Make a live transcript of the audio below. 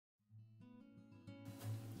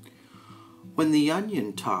When the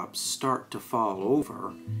onion tops start to fall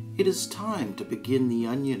over, it is time to begin the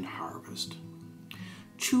onion harvest.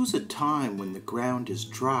 Choose a time when the ground is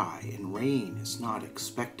dry and rain is not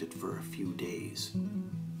expected for a few days.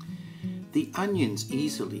 The onions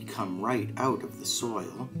easily come right out of the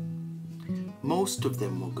soil. Most of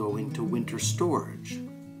them will go into winter storage,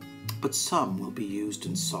 but some will be used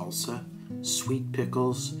in salsa, sweet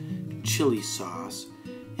pickles, chili sauce,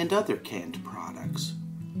 and other canned products.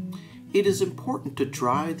 It is important to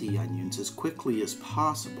dry the onions as quickly as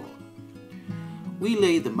possible. We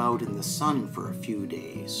lay them out in the sun for a few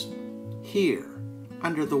days, here,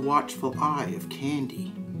 under the watchful eye of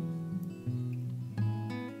Candy.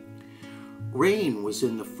 Rain was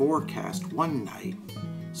in the forecast one night,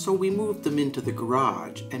 so we moved them into the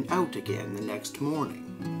garage and out again the next morning.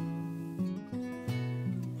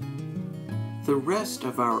 The rest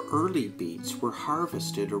of our early beets were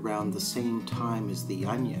harvested around the same time as the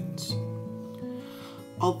onions.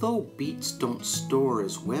 Although beets don't store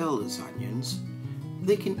as well as onions,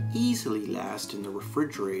 they can easily last in the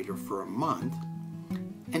refrigerator for a month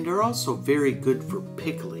and are also very good for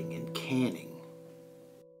pickling and canning.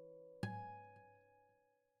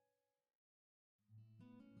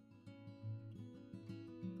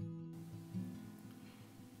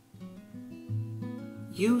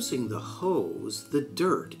 Using the hose, the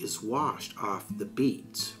dirt is washed off the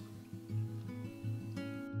beets.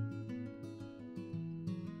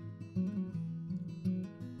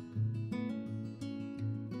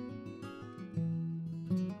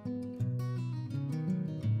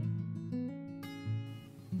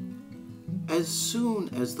 As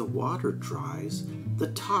soon as the water dries,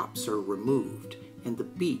 the tops are removed and the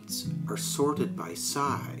beets are sorted by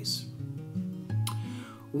size.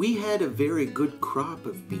 We had a very good crop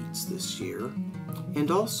of beets this year and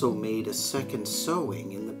also made a second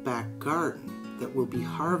sowing in the back garden that will be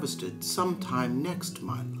harvested sometime next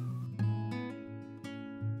month.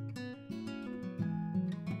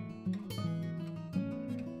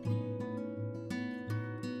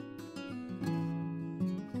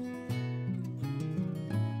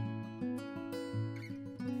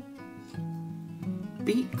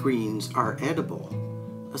 Beet greens are edible,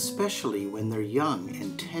 especially when they're young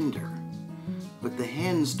and tender, but the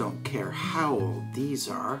hens don't care how old these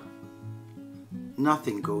are.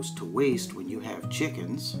 Nothing goes to waste when you have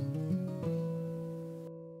chickens.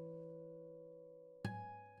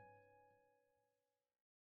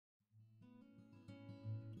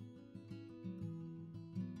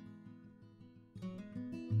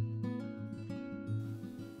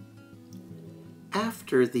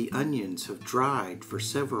 After the onions have dried for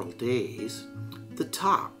several days, the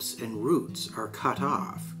tops and roots are cut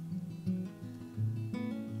off.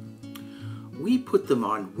 We put them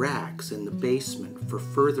on racks in the basement for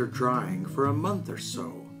further drying for a month or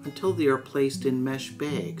so until they are placed in mesh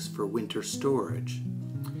bags for winter storage.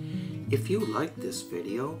 If you like this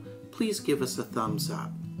video, please give us a thumbs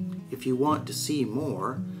up. If you want to see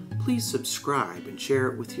more, please subscribe and share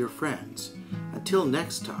it with your friends. Until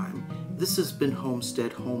next time, this has been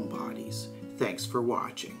Homestead Homebodies. Thanks for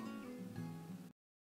watching.